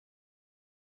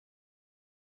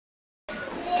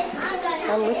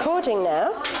I'm recording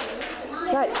now.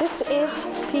 Right, this is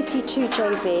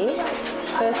PP2JV,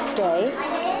 first day.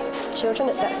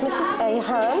 Children, that's Mrs.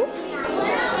 Ahan.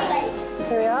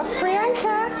 Here we are.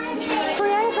 Priyanka,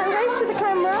 wave to the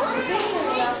camera.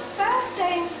 First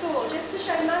day in school, just to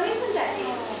show mummies and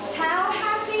daddies how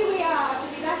happy we are to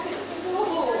be back at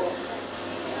school.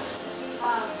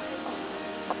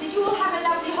 Did you all have a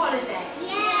lovely holiday?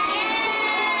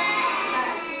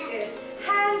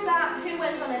 Hands up, who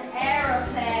went on an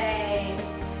aeroplane?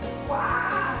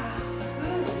 Wow!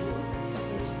 Who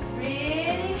is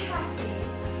really happy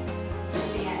to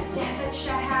be at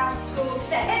Devonshire House School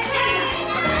today?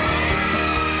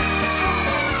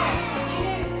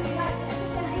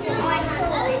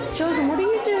 Children, what are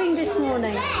you doing this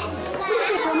morning? Is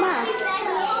this your maths?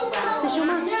 Is this your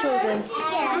maths, children? What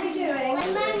are you doing?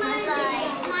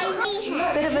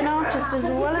 Bit of an artist as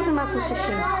well as a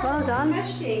mathematician. Well done.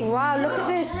 Wow, look at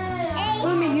this.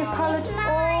 Umi, you've coloured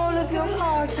all of your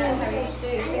cards in. What are you going to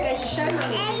do? So you're going to show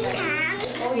mummy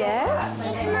today?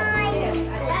 Yes.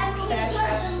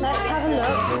 Let's have a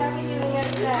look.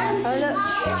 Oh, look.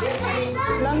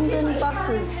 London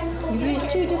buses. You've used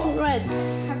two different reds. I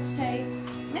have to say,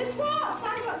 Miss Watts,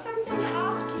 I've got something to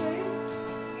ask you.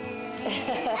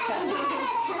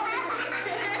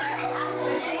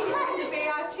 You're going to be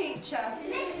our teacher.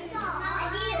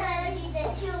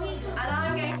 And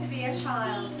I'm going to be a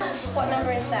child. What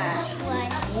number is that?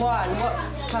 One. What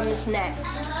comes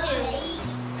next?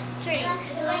 2, 3, 4, 5,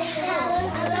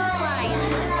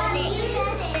 6,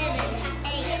 7,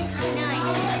 8,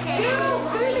 9, 10.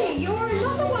 Really, you're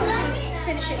another one who's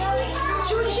finishing.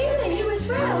 Georgina, you as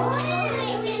well.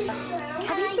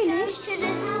 Have you finished?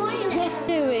 Yes,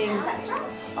 doing. That's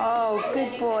right. Oh,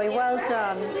 good boy. Well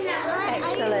done.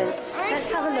 Excellent.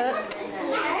 Let's have a look.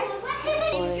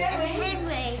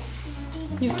 Henry.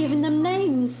 You've given them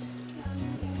names.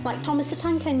 Like Thomas the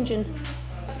Tank Engine.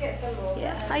 Get some more.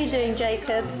 Yeah. How are you doing,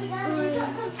 Jacob?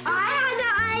 I had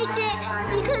an idea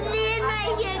because me and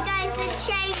Maggie are going to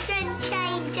change and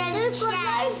change and change.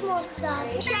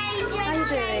 How you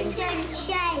doing?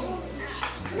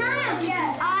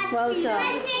 Well done.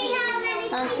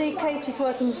 I see Katie's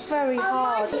working very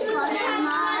hard.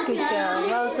 Good girl.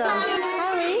 Well done.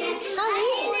 Harry.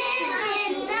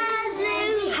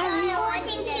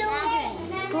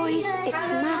 Boys, it's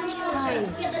maths time.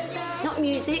 Not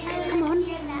music. Come on.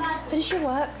 Finish your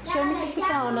work. Show Mrs.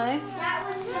 Vigano.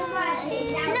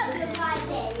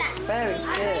 Very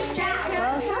good.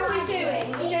 Well done. What are you doing?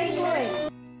 Good boy.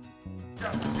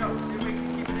 Jump, see if we can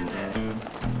keep it in there.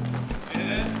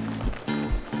 Yeah.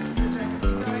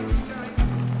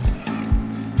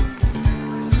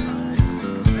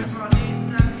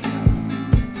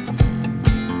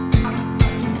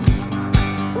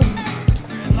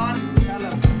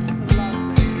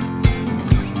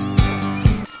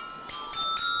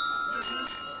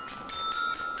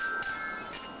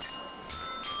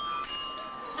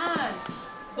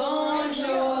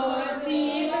 Bonjour,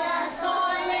 dit le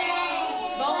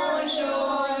soleil.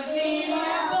 Bonjour, dit le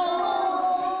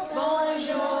vent.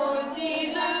 Bonjour, dit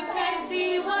le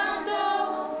petit oiseau.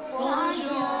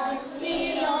 Bonjour, dit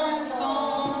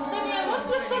l'enfant. Très bien. What's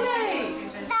le soleil?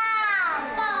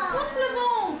 What's le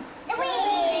vent?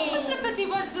 What's le petit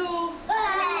oiseau?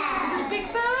 Is it a big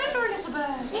bird or a little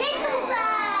bird?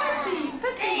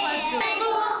 Petit oiseau.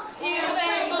 Il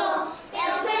fait beau.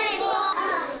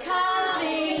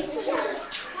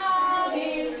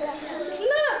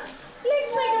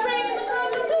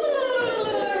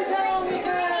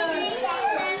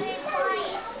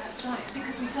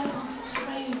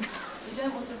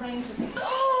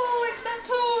 Oh, it's that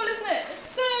tall, isn't it? It's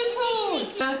so tall.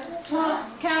 1, 2,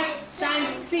 4,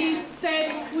 5, 6,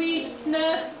 7, 8,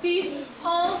 9, 10,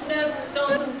 11, 9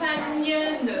 dans un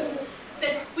panier neuf.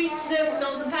 7, 8, 9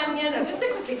 dans un panier neuf. Let's say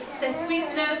quickly. 7,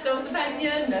 8, 9 dans un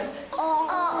panier neuf.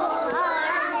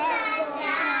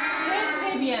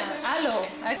 Très bien. Alors.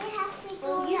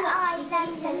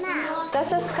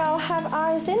 Does a skull have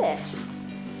eyes in it?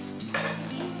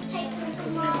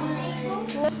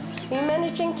 Are you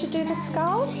managing to do the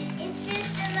skull?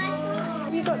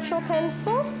 Have you got your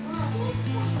pencil?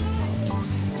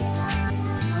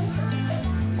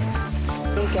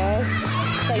 There you go.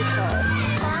 Playtime.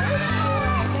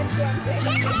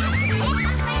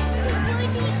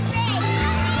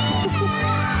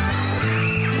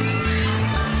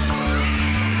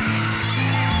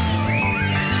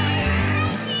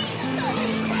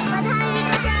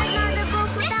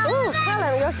 Oh,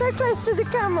 Callum, you're so close to the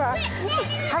camera.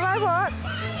 Have I what?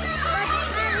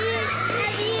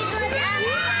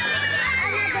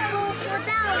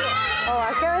 Oh,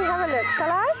 I'll go and have a look,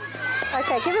 shall I?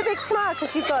 Okay, give a big smile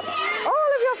because you've got all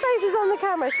of your faces on the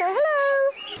camera. Say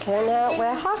hello. Okay, now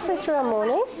we're halfway through our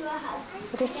morning.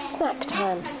 It is snack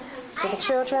time. So the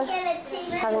children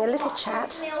having a little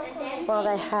chat while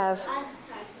they have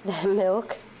their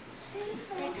milk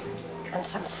and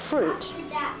some fruit.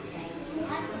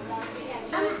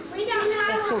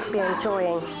 They seem to be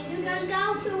enjoying You can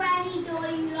go through any door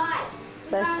you like.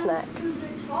 their snack. To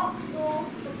the top door.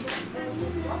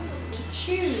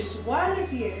 Choose one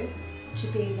of you to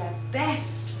be the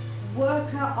best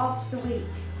worker of the week.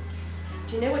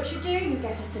 Do you know what you do? You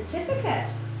get a certificate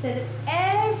so that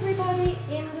everybody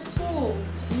in the school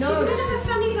knows. She's a bit of a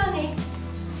funny bunny,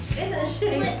 isn't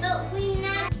she? But we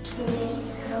know.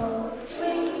 Twinkle,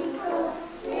 twinkle,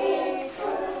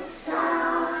 little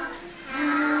star,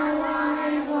 how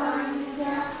I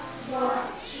wonder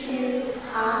what you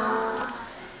are.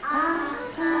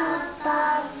 Up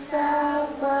above the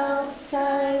world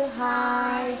so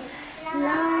high,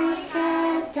 like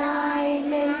a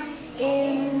diamond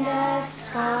in the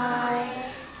sky.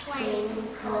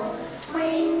 Twinkle,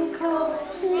 twinkle,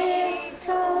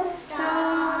 little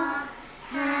star,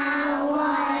 how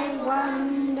I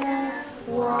wonder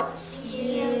what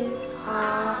you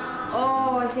are.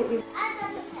 Oh, I think we've...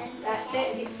 That's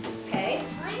it.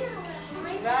 Pace.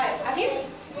 Right, have you?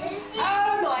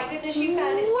 Oh my goodness, you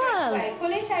found it straight Well. away.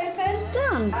 Pull it open.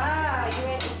 Done. Ah, you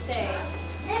went to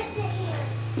see.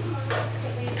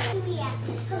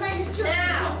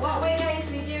 Now, what we're going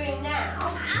to be doing now...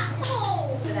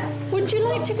 For that. Would you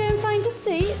like to go and find a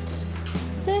seat,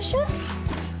 Saoirse?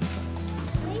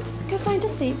 Go find a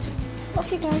seat.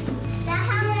 Off you go.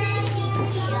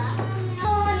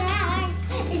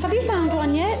 Have you found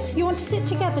one yet? You want to sit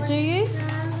together, do you?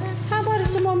 How about if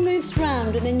someone moves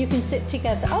round and then you can sit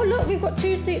together? Oh, look, we've got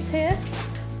 2 seats here.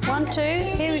 1, 2,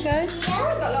 here we go. Oh,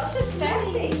 we've got lots of spare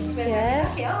seats. We're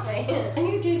Yes. very lucky, aren't we?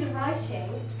 When you do the writing,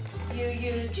 do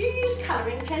you use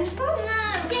colouring pencils?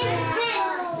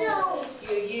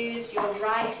 You use your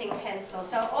writing pencil.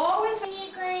 So always... We're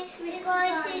going to do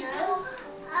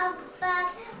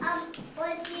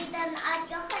what you done at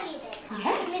your holiday.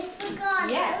 Yes. Miss Forgotten.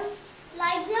 Yes.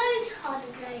 Like those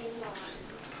holiday ones.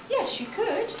 Yes, you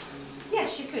could.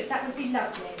 Yes, you could. That would be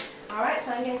lovely. All right,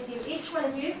 so I'm going to give each one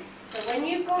of you. So when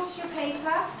you've got your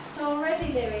paper, all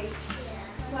ready, Louie?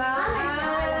 Well,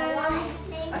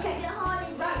 okay.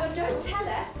 Right, well, don't tell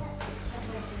us.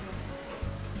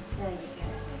 There you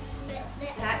go.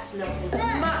 That's lovely.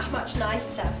 Much, much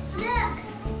nicer.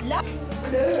 Look.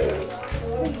 Blue.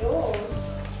 Oh, yours.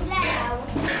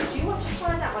 Blue. Do you want to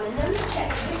try that one? And then we'll check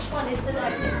which one is the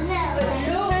nicest.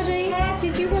 No. Ready?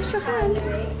 Did you wash your hands?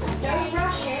 Don't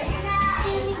rush it.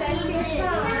 There's plenty of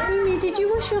time. Mimi, did you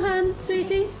wash your hands,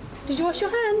 sweetie? Did you wash your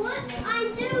hands?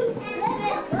 I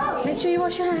do. Make sure you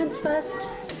wash your hands first.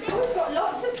 Oh, it's got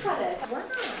lots of colours. Wow,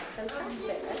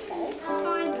 fantastic. Okay.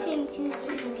 Find pink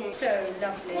and So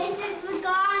lovely. This is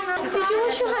Forgotten. Did you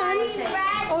wash your hands?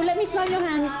 Oh, let me smell your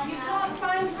hands. You can't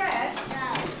find red?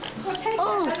 Well, take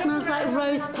Oh, that. smells like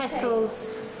rose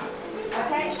petals.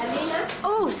 Okay, Alina.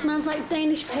 Oh, smells like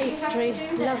Danish pastry.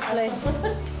 Lovely.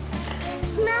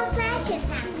 Smells delicious.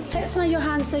 Let's smell your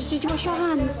hands. So, did you wash your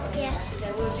hands? Yes.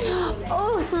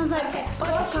 Oh, smells like What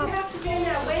you buttercup. have to do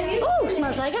now, when you... Oh,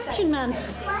 smells like Action Man.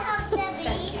 What have the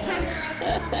bee?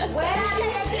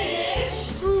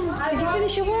 Did you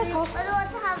finish your work off? What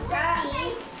have the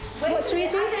bee? What,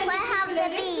 sweetie? Where have the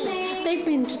bee? They've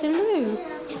been to the loo.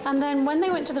 And then when they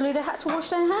went to the loo, they had to wash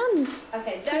their hands.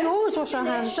 Okay, We always wash our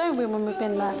hands, don't we, when we've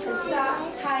been there?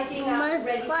 start tidying up,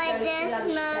 ready to go Why to they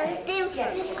lunch smell break.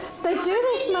 different? They do,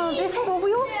 they smell different. Well,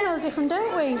 we all smell different,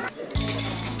 don't we?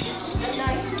 So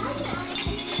nice.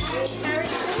 Harry,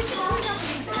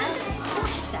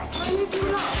 squash that. Can you do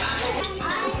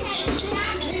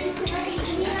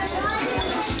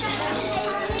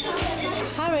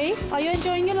Harry, are you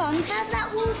enjoying your lunch? Have that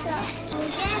water.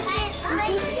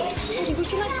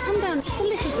 Would you like to come down just a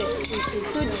little bit, sweetie?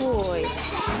 Good boy.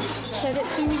 So that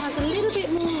Fumi has a little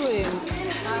bit more room.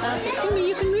 So Fumi,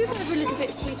 you can move over a little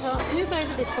bit, sweetheart. Move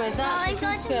over this way. That's I a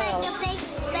got good to girl. make a big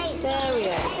space. There we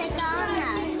are. Forgotten.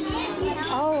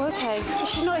 Oh, okay.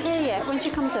 She's not here yet. When she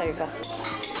comes over.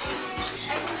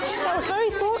 That was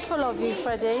very thoughtful of you,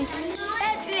 Freddie.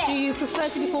 Do you prefer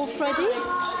to be called Freddie,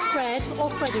 Fred, or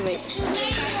Frederick?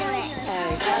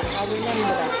 Okay, I'll remember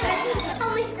that.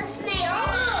 Oh, Mr. Snail.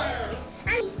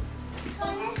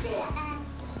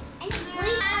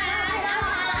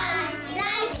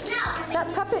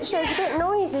 That puppet show's a bit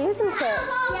noisy, isn't it? Say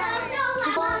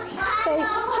hello. Say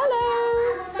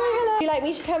hello. Would you like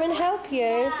me to come and help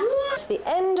you? It's the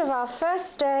end of our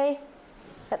first day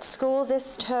at school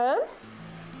this term.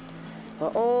 We're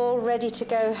all ready to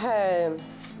go home.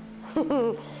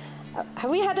 Have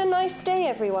we had a nice day,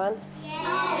 everyone?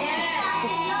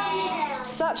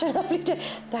 Such a lovely day.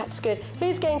 That's good.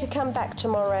 Who's going to come back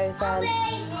tomorrow then?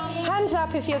 Hands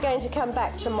up if you're going to come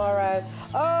back tomorrow.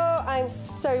 Oh, I'm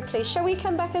so pleased. Shall we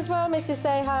come back as well, Mrs.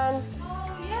 Zahan?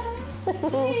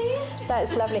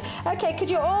 That's lovely. Okay, could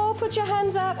you all put your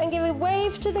hands up and give a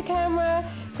wave to the camera,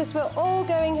 because we're all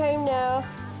going home now.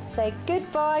 Say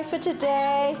goodbye for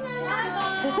today.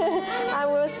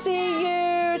 And we'll see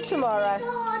you tomorrow.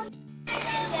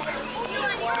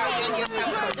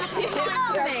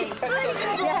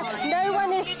 Yeah, no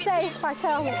one is safe, I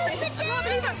tell you.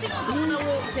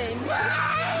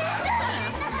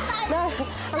 No,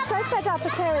 I'm so fed up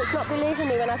with parents not believing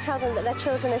me when I tell them that their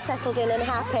children are settled in and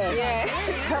happy. Yeah.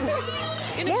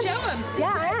 You're going to show them?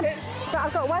 Yeah, I am. But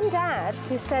I've got one dad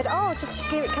who said, oh, just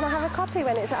give it, can I have a copy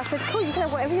when it's... I said, cool, you can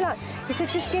have whatever you like. He said,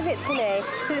 just give it to me.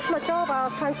 He said, it's my job,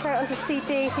 I'll transfer it onto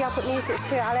CD, if you put music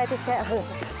to it, I'll edit it.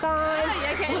 Fine.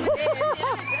 Yeah, okay.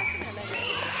 Yeah, definitely.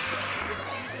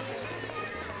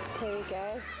 Here we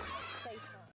go.